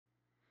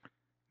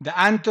The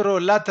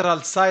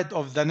anterolateral side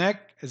of the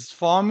neck is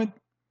formed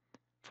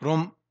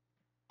from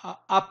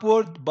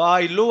upward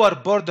by lower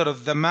border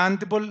of the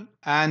mandible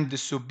and the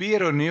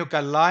superior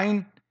nuchal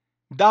line,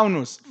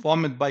 downwards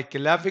formed by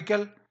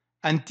clavicle,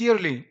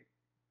 anteriorly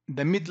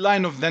the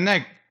midline of the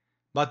neck,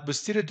 but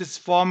posteriorly is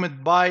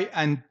formed by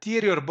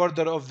anterior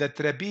border of the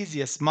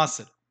trapezius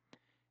muscle.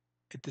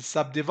 It is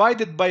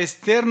subdivided by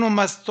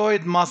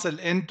sternomastoid muscle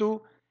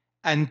into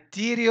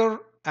anterior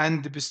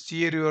and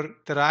posterior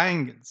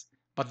triangles,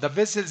 but the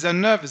vessels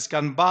and nerves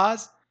can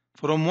pass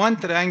from one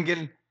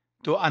triangle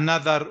to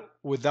another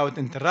without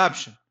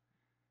interruption.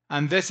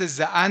 And this is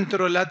the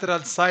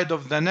anterolateral side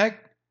of the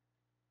neck,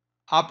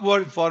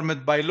 upward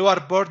formed by lower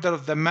border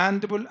of the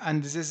mandible,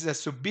 and this is the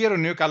superior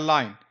nuchal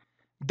line.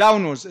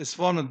 Downwards is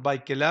formed by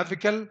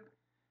clavicle,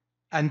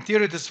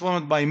 anterior is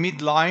formed by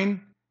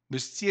midline,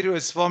 posterior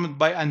is formed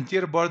by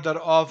anterior border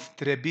of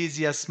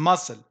trapezius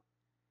muscle.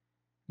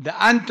 The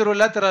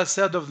anterolateral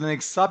side of the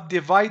neck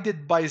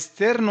subdivided by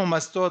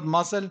sternomastoid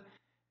muscle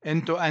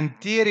into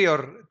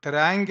anterior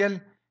triangle,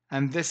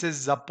 and this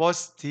is the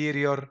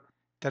posterior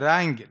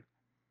triangle.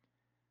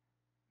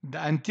 The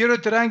anterior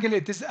triangle,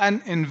 it is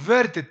an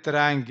inverted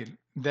triangle,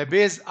 the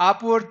base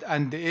upward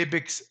and the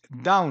apex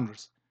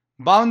downwards.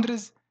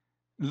 Boundaries,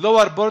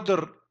 lower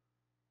border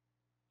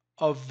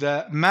of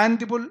the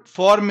mandible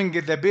forming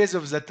the base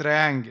of the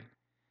triangle,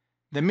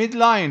 the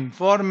midline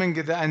forming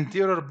the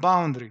anterior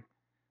boundary,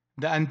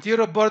 the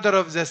anterior border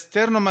of the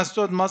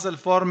sternomastoid muscle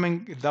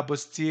forming the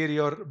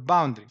posterior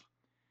boundary.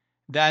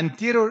 The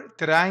anterior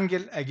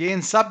triangle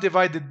again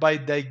subdivided by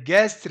the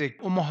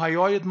gastric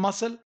omohyoid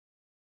muscle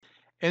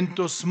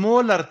into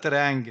smaller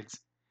triangles.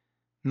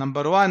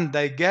 Number 1,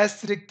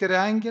 digastric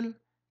triangle,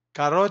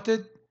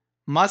 carotid,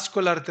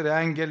 muscular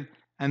triangle,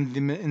 and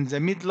in the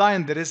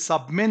midline there is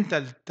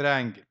submental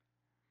triangle.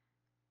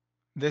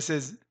 This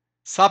is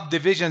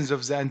subdivisions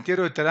of the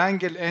anterior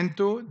triangle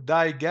into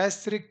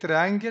digastric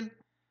triangle,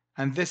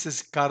 and this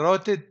is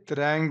carotid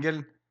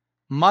triangle,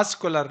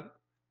 muscular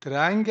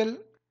triangle.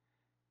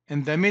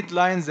 In the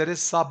midline there is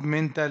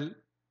submental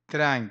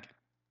triangle.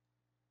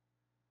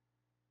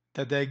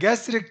 The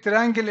digastric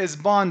triangle is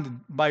bounded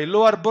by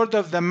lower border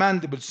of the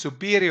mandible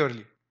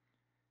superiorly,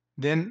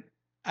 then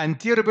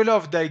anterior below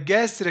of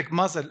digastric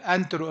muscle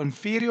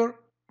antero-inferior,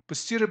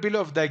 posterior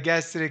below of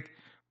digastric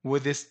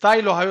with the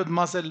stylohyoid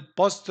muscle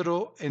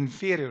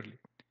postero-inferiorly.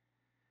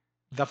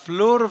 The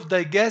floor of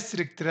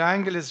digastric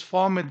triangle is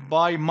formed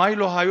by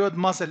mylohyoid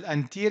muscle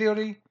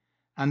anteriorly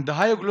and the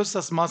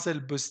hyoglossus muscle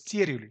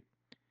posteriorly.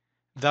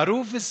 The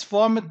roof is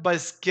formed by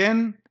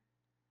skin,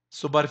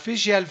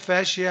 superficial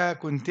fascia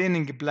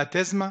containing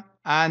platysma,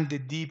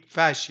 and deep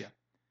fascia.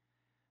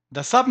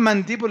 The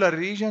submandibular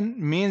region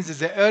means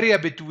the area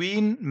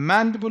between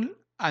mandible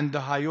and the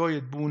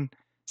hyoid bone.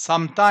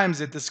 Sometimes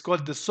it is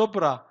called the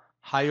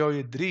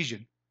suprahyoid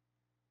region.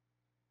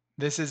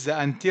 This is the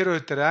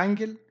anterior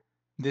triangle.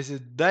 This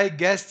is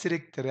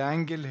digastric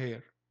triangle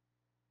here.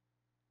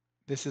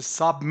 This is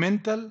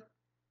submental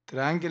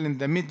triangle in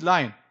the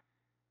midline.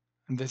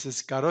 And this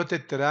is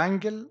carotid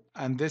triangle,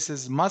 and this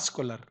is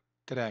muscular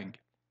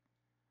triangle.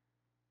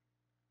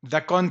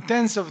 The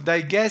contents of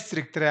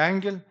digastric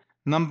triangle: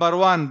 number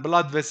 1,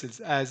 blood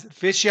vessels as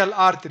facial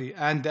artery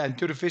and the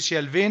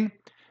anterofacial vein.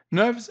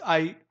 Nerves: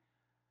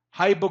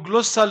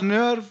 hypoglossal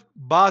nerve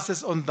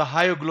passes on the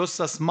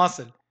hyoglossus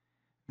muscle,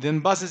 then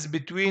passes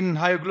between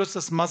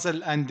hyoglossus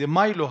muscle and the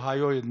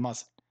mylohyoid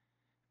muscle.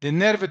 The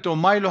nerve to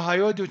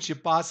mylohyoid, which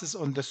passes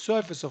on the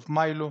surface of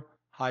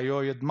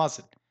mylohyoid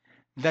muscle.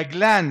 The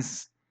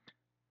glands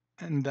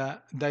in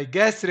the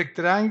digastric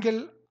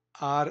triangle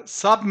are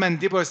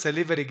submandibular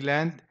salivary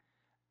gland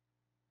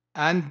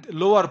and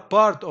lower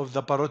part of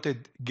the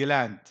parotid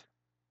gland.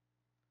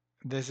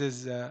 This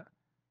is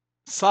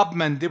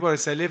submandibular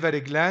salivary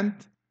gland,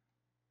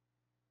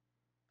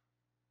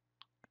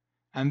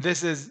 and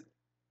this is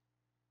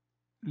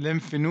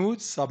lymph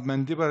nodes,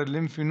 submandibular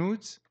lymph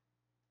nodes,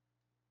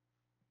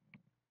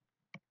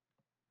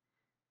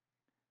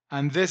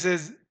 and this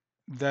is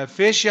the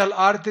facial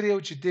artery,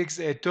 which takes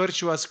a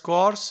tortuous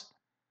course,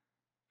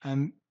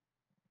 and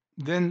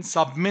then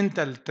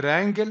submental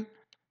triangle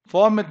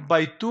formed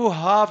by two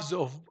halves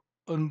of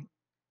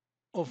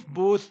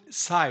both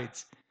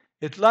sides.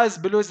 It lies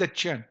below the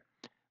chin.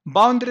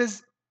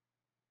 Boundaries: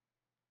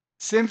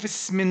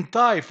 symphysis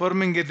mentae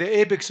forming the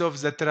apex of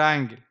the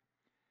triangle,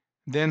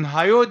 then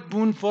hyoid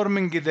bone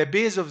forming the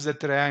base of the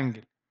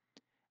triangle,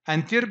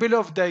 anterior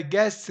below of the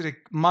digastric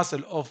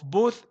muscle of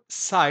both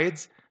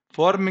sides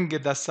forming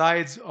the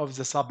sides of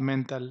the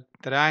submental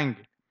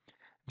triangle.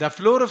 The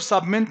floor of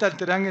submental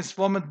triangle is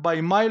formed by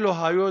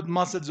mylohyoid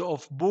muscles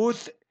of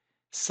both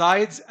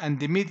sides and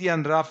the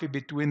median raphe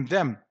between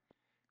them.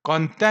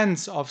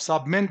 Contents of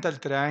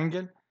submental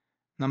triangle: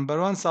 number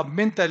 1,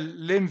 submental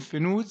lymph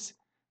nodes,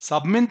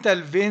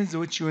 submental veins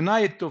which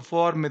unite to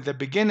form the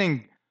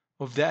beginning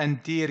of the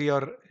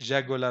anterior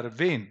jugular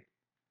vein.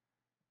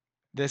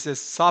 This is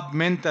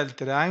submental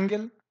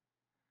triangle.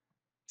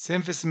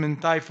 Symphysis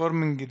mentae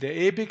forming the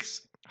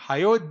apex,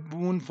 hyoid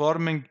bone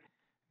forming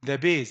the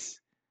base,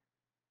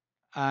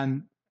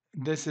 and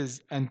this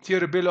is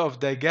anterior below of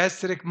the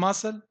gastric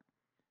muscle.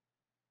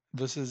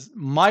 This is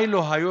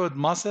mylohyoid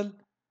muscle,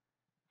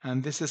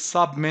 and this is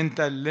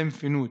submental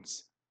lymph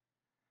nodes.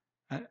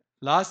 And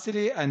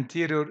lastly,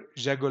 anterior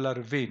jugular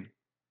vein.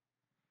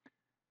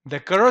 The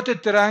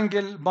carotid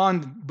triangle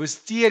bound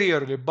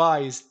posteriorly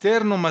by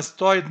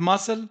sternomastoid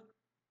muscle,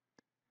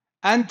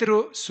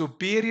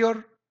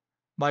 antero-superior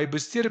by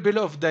posterior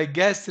below of the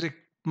gastric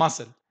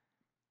muscle,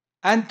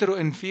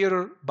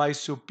 antero-inferior by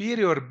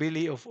superior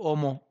belly of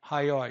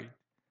omohyoid.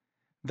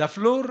 The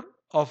floor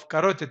of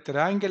carotid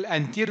triangle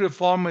anterior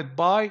formed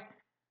by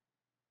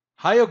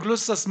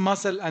hyoglossus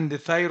muscle and the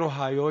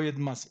thyrohyoid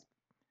muscle.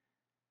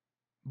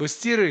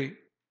 Posterior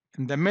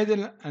in the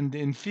middle and the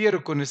inferior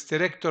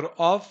constrictor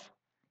of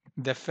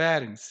the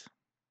pharynx.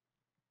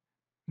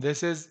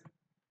 This is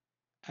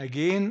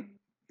again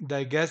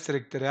the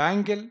gastric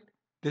triangle.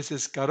 This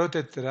is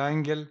carotid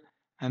triangle,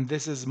 and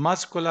this is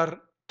muscular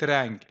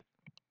triangle.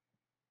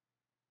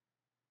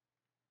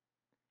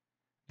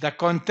 The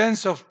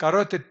contents of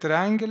carotid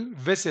triangle: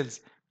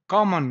 vessels,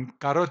 common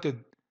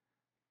carotid,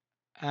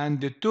 and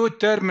the two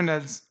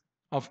terminals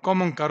of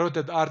common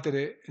carotid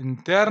artery,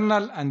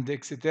 internal and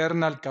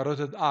external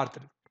carotid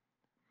artery.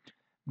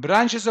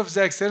 Branches of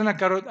the external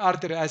carotid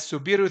artery as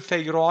superior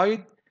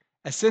thyroid,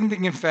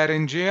 ascending in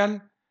pharyngeal,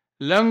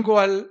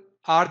 lingual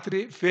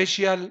artery,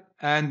 facial,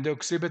 and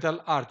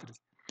occipital arteries.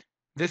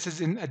 This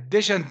is in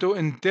addition to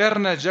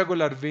internal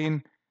jugular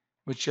vein,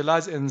 which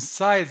lies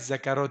inside the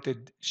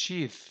carotid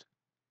sheath.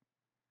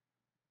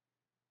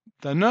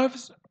 The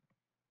nerves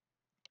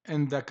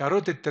in the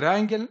carotid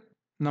triangle: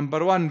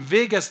 number 1,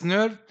 vagus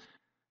nerve,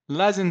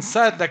 lies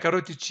inside the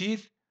carotid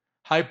sheath.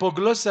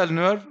 Hypoglossal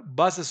nerve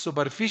passes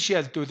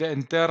superficial to the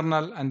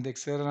internal and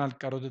external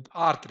carotid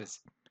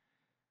arteries.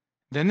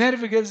 The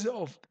nerve gives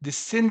of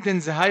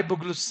descendens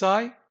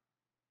hypoglossi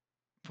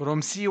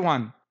from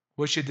C1,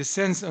 which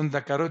descends on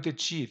the carotid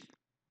sheath.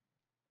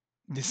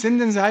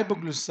 Descendens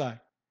hypoglossi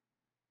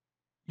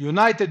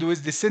united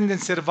with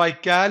descendens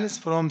cervicalis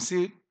from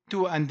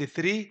C2 and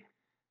 3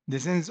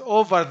 descends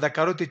over the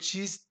carotid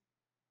sheath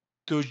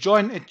to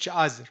join each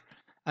other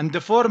and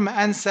form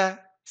ansa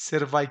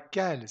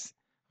cervicalis.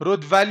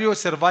 Root value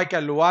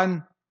cervical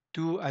 1,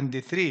 2,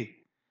 and 3.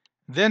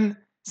 Then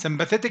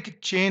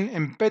sympathetic chain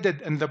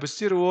embedded in the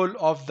posterior wall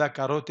of the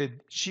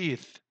carotid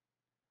sheath.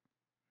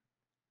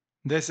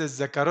 This is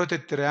the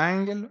carotid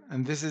triangle,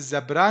 and this is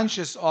the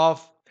branches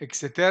of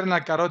external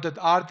carotid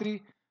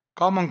artery,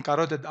 common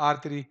carotid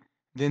artery,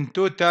 then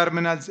two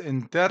terminals,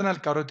 internal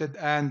carotid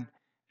and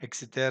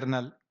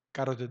external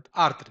carotid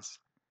arteries.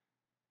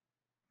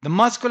 The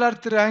muscular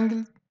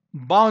triangle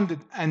bounded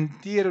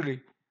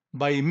anteriorly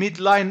by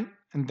midline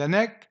in the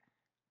neck,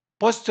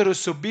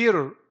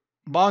 posterior-superior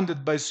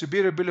bounded by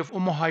superior belly of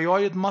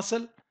omohyoid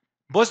muscle,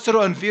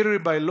 posterior-inferior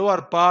by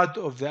lower part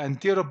of the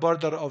anterior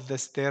border of the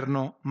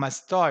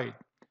sternomastoid.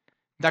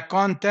 The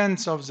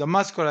contents of the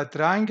muscular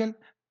triangle: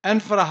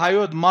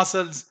 infrahyoid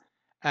muscles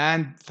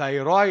and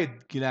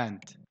thyroid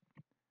gland.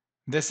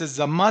 This is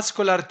the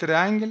muscular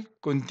triangle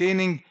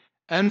containing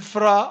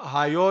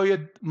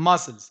infrahyoid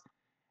muscles,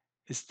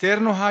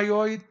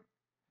 sternohyoid,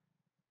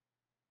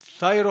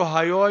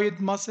 thyrohyoid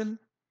muscle,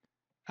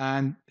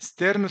 and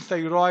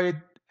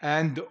sternothyroid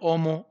and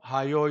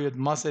omohyoid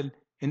muscle,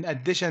 in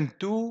addition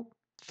to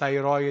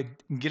thyroid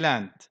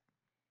gland.